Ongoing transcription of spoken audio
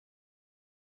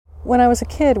When I was a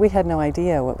kid, we had no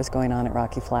idea what was going on at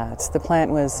Rocky Flats. The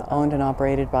plant was owned and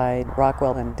operated by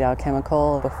Rockwell and Dow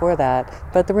Chemical before that,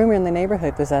 but the rumor in the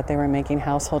neighborhood was that they were making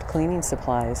household cleaning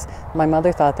supplies. My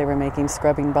mother thought they were making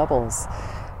scrubbing bubbles.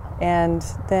 And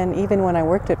then even when I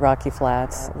worked at Rocky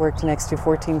Flats, worked next to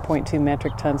 14.2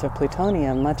 metric tons of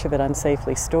plutonium, much of it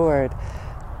unsafely stored,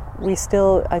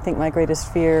 I think my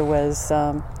greatest fear was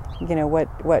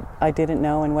what I didn't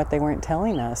know and what they weren't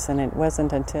telling us. And it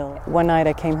wasn't until one night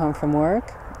I came home from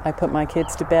work, I put my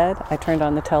kids to bed, I turned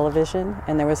on the television,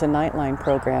 and there was a Nightline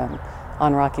program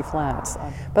on Rocky Flats.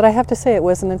 But I have to say, it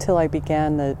wasn't until I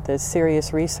began the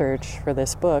serious research for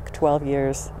this book, 12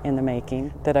 years in the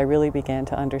making, that I really began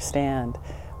to understand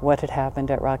what had happened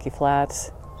at Rocky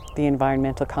Flats, the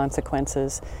environmental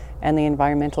consequences, and the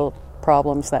environmental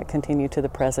problems that continue to the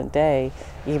present day,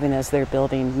 even as they're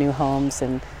building new homes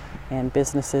and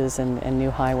businesses and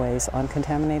new highways on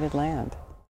contaminated land.